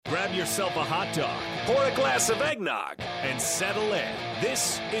Grab yourself a hot dog, pour a glass of eggnog, and settle in.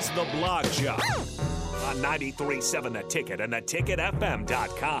 This is the Blog Jog on 93.7 The Ticket and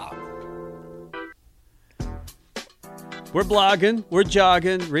theticketfm.com. We're blogging. We're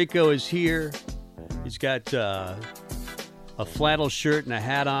jogging. Rico is here. He's got a flannel shirt and a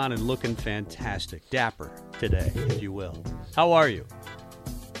hat on and looking fantastic. Dapper today, if you will. How are you?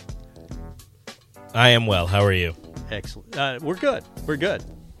 I am well. How are you? Excellent. We're good. We're good.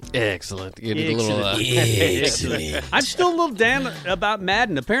 Excellent. You did Excellent. I'm still a little down about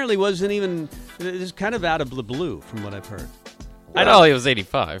Madden. Apparently wasn't even, it was kind of out of the blue from what I've heard. I know he was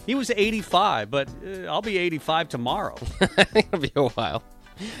 85. He was 85, but I'll be 85 tomorrow. I think it'll be a while.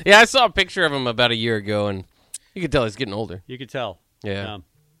 Yeah, I saw a picture of him about a year ago, and you could tell he's getting older. You could tell. Yeah.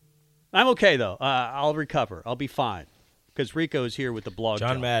 I'm okay, though. I'll recover. I'll be fine. Because Rico is here with the blog.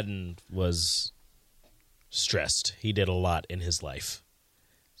 John Madden was stressed. He did a lot in his life.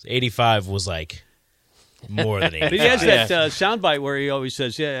 85 was like more than 85. But he has that soundbite where he always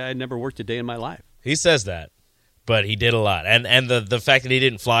says, yeah, I never worked a day in my life. He says that, but he did a lot. And the fact that he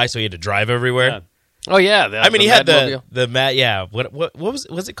didn't fly, so he had to drive everywhere. Yeah. Oh, yeah. He had the Matt, yeah. What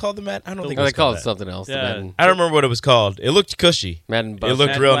was it called, the Matt? I don't think it was they called that. it something else. Yeah. I don't remember what it was called. It looked cushy. Madden Bus. It looked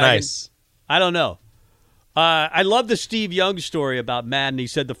Madden real wagon. nice. I don't know. I love the Steve Young story about Madden. He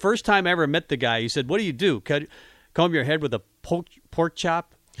said, the first time I ever met the guy, he said, what do you do? Comb your head with a pork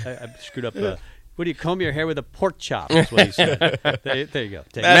chop? I screwed up. What do you comb your hair with a pork chop? That's what he said. There you go.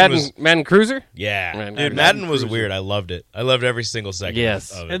 Madden Cruiser? Yeah. Madden was weird. I loved it. I loved every single second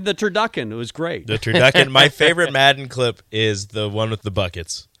of it. And the turducken was great. The turducken. My favorite Madden clip is the one with the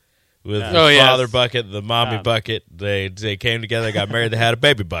buckets. With the father bucket, the mommy bucket. They came together, got married, they had a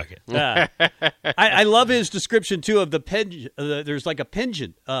baby bucket. Yeah. I love his description, too, of the pigeon. There's like a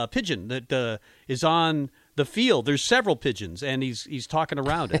pigeon that is on the field. There's several pigeons, and he's talking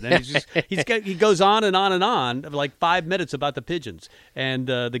around it. And he goes on and on and on, like 5 minutes about the pigeons. And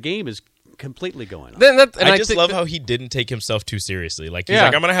the game is completely going on. I just love how he didn't take himself too seriously. Like, he's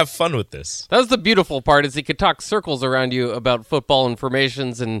like, I'm going to have fun with this. That was the beautiful part, is he could talk circles around you about football and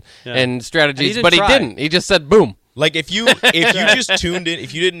formations and strategies, but he didn't. He just said, boom. Like, if you just tuned in,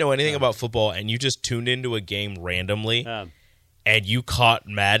 if you didn't know anything about football and you just tuned into a game randomly and you caught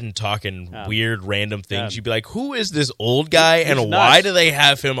Madden talking weird random things, you'd be like, who is this old guy and why do they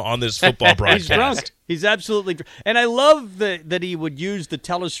have him on this football broadcast? He's drunk. He's absolutely drunk. And I love that he would use the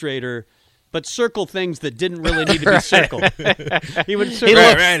telestrator but circle things that didn't really need to be circled. He would circle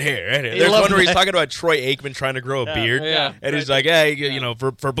right here. There's one where he's talking about Troy Aikman trying to grow a beard, and he's like, "Hey,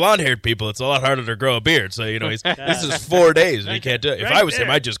 for blonde-haired people, it's a lot harder to grow a beard. So this is 4 days, and he can't do it. If I was him,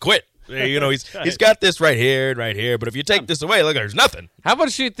 I'd just quit." He's got this right here, but if you take this away, look, there's nothing. How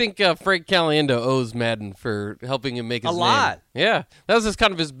much do you think Frank Caliendo owes Madden for helping him make his name? A lot. Yeah, that was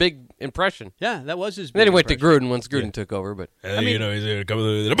kind of his big impression. Yeah, that was his big Then he went to impression. Gruden once Gruden took over. But he's going to come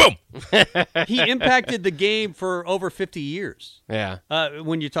with a boom. He impacted the game for over 50 years. Yeah.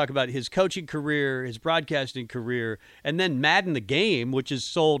 When you talk about his coaching career, his broadcasting career, and then Madden the game, which has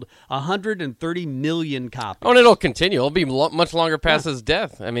sold 130 million copies. Oh, and it'll continue. It'll be much longer past his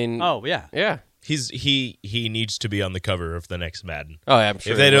death. I mean. Oh, yeah. Yeah. He needs to be on the cover of the next Madden. Oh, yeah, I'm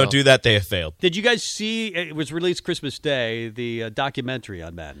sure. If they don't do that, they have failed. Did you guys see, it was released Christmas Day, the documentary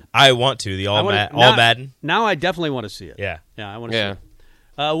on Madden? I want to, all Madden. Now I definitely want to see it. Yeah. Yeah, I want to see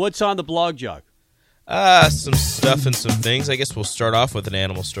it. What's on the blog jog? Some stuff and some things. I guess we'll start off with an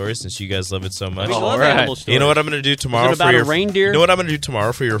animal story since you guys love it so much. We love animal stories. You know what I'm going to do tomorrow? Is it about a reindeer? You know what I'm going to do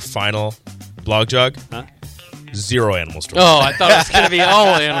tomorrow for your final blog jog? Huh? 0 animal stories. Oh, I thought it was going to be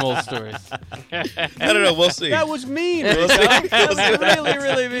all animal stories. No, we'll see. That was mean. That was really,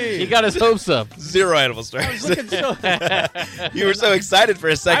 really mean. He got his hopes up. 0 animal stories. I was looking so... You were so excited for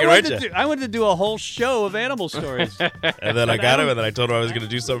a second, weren't you? I wanted to do a whole show of animal stories. And then I got him, and then I told him I was going to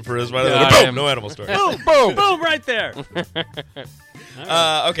do something for his final. Boom, no animal stories. Boom, right there.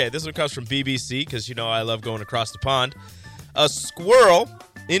 Okay, this one comes from BBC because, I love going across the pond. A squirrel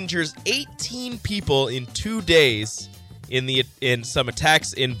injures 18 people in 2 days in some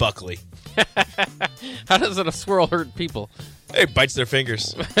attacks in Buckley. How does a squirrel hurt people? It bites their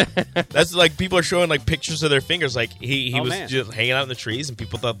fingers. That's like people are showing like pictures of their fingers. Like he was just hanging out in the trees, and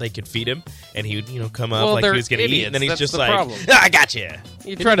people thought they could feed him, and he would come up like he was going to eat, and then he's just like, I got you.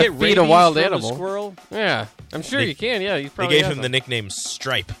 You try to feed a wild animal. Squirrel? Yeah, I'm sure you can. Yeah, they gave him the nickname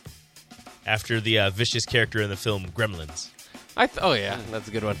Stripe after the vicious character in the film Gremlins. Oh yeah, that's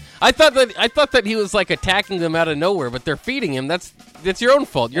a good one. I thought that he was like attacking them out of nowhere, but they're feeding him. That's your own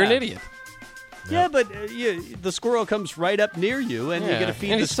fault. You're an idiot. Yeah, but the squirrel comes right up near you, and you're going to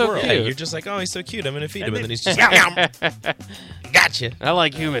feed the squirrel. Yeah, you're just like, oh, he's so cute. I'm going to feed him. And then he's just gotcha. I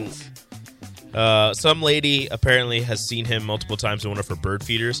like humans. Some lady apparently has seen him multiple times in one of her bird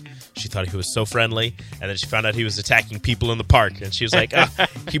feeders. She thought he was so friendly, and then she found out he was attacking people in the park, and she was like,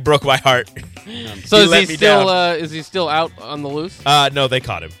 he broke my heart. So is he still out on the loose? No, they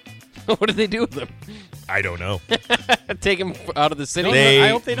caught him. What did they do with him? I don't know. Take him out of the city? I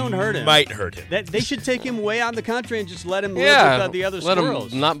hope they don't hurt him. Might hurt him. They should take him way out in the country and just let him live with the other squirrels.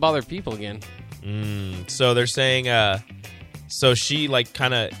 Let him not bother people again. So they're saying, so she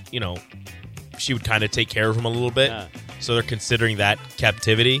kind of, she would kind of take care of him a little bit. Yeah. So they're considering that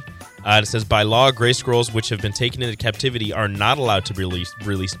captivity. It says, by law, gray squirrels which have been taken into captivity are not allowed to be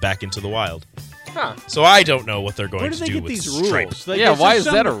released back into the wild. Huh. So I don't know what they're going to do with these Stripe. rules? Why is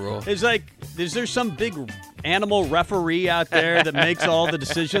that a rule? It's is there some big animal referee out there that makes all the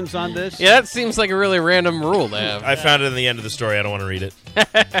decisions on this? Yeah, that seems like a really random rule to have. I found it in the end of the story. I don't want to read it.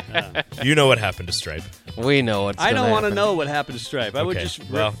 You know what happened to Stripe. We know what's I don't want to know what happened to Stripe. I would just...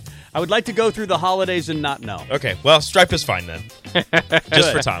 Well, I would like to go through the holidays and not know. Okay, well, Stripe is fine then.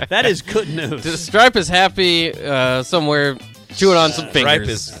 Just for Tom. That is good news. Stripe is happy somewhere chewing on some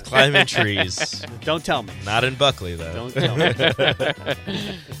fingers. Stripe is climbing trees. Don't tell me. Not in Buckley, though. Don't tell me.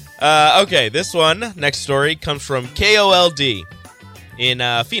 Okay, this one, next story, comes from KOLD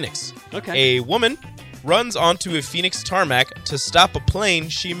in Phoenix. Okay. A woman runs onto a Phoenix tarmac to stop a plane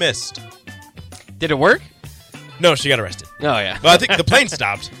she missed. Did it work? No, she got arrested. Oh, yeah. Well, I think the plane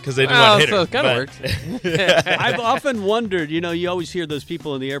stopped because they didn't want to hit her. So it kind of worked. I've often wondered, you always hear those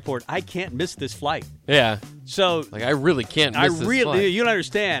people in the airport, I can't miss this flight. Yeah. So I really can't miss this flight. You don't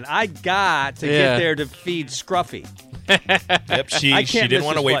understand. I got to get there to feed Scruffy. Yep, she didn't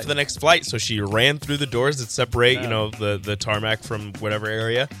want to wait for the next flight, so she ran through the doors that separate, the tarmac from whatever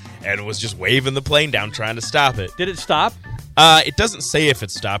area, and was just waving the plane down, trying to stop it. Did it stop? It doesn't say if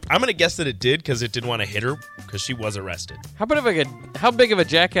it stopped. I'm gonna guess that it did because it didn't want to hit her because she was arrested. How big of a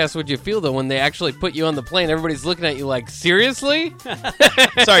jackass would you feel though when they actually put you on the plane? Everybody's looking at you like, seriously?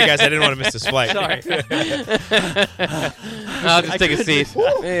 Sorry guys, I didn't want to miss this flight. Sorry. I'll just take a seat.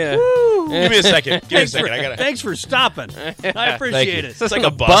 Yeah. Give me a second. Thanks for stopping. I appreciate it. It's like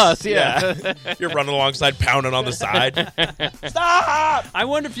a bus. Yeah. You're running alongside, pounding on the side. Stop! I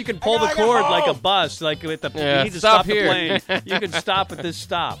wonder if you can pull the cord like a bus, like with the you need to stop the plane. You can stop at this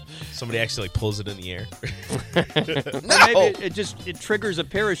stop. Somebody actually pulls it in the air. Maybe it triggers a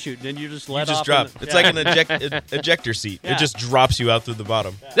parachute, and then you just let off. Drop. It's like an ejector seat. Yeah. It just drops you out through the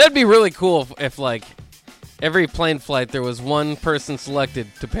bottom. Yeah. That'd be really cool if every plane flight there was one person selected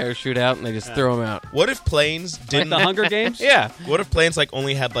to parachute out, and they just throw them out. What if planes didn't? Like the Hunger Games? Yeah. What if planes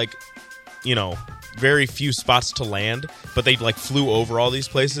only had very few spots to land, but they flew over all these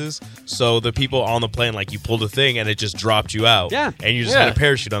places, so the people on the plane, you pulled a thing and it just dropped you out. Yeah. And you just had a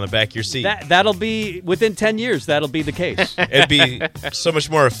parachute on the back of your seat. That'll be, within 10 years, that'll be the case. It'd be so much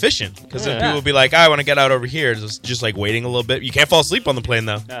more efficient, because then people would be like, I want to get out over here. Just waiting a little bit. You can't fall asleep on the plane,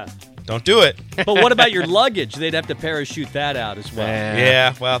 though. Yeah. Don't do it. But what about your luggage? They'd have to parachute that out as well.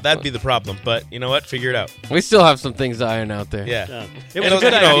 Yeah, well, that'd be the problem. But you know what? Figure it out. We still have some things to iron out there. Yeah.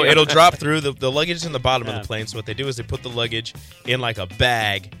 It'll drop through. The luggage is in the bottom of the plane, so what they do is they put the luggage in a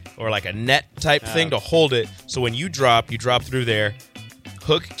bag or a net type thing to hold it. So when you drop through there,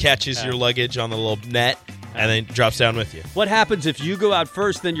 hook catches your luggage on the little net, and then drops down with you. What happens if you go out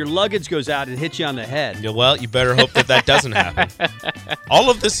first, then your luggage goes out and hits you on the head? Yeah, well, you better hope that doesn't happen. All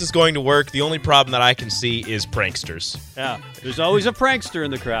of this is going to work. The only problem that I can see is pranksters. Yeah, there's always a prankster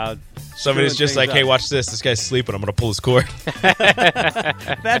in the crowd. Somebody's just like, hey, watch this. This guy's sleeping. I'm going to pull his cord.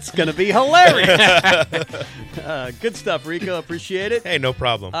 That's going to be hilarious. Good stuff, Rico. Appreciate it. Hey, no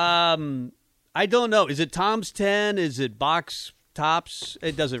problem. I don't know. Is it Tom's 10? Is it Bock's Tops?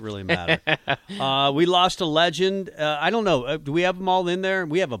 It doesn't really matter. We lost a legend. I don't know. Do we have them all in there?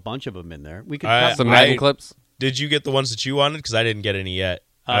 We have a bunch of them in there. We could some Madden clips. Did you get the ones that you wanted? Because I didn't get any yet.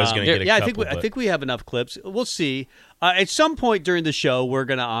 I was going to get a couple. I think we have enough clips. We'll see. At some point during the show, we're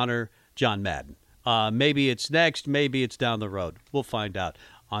going to honor John Madden. Maybe it's next. Maybe it's down the road. We'll find out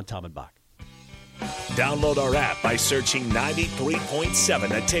on Tom and Bock. Download our app by searching 93.7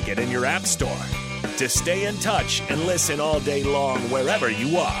 The Ticket in your app store to stay in touch and listen all day long wherever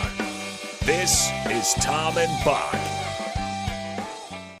you are. This is Tom and Bock.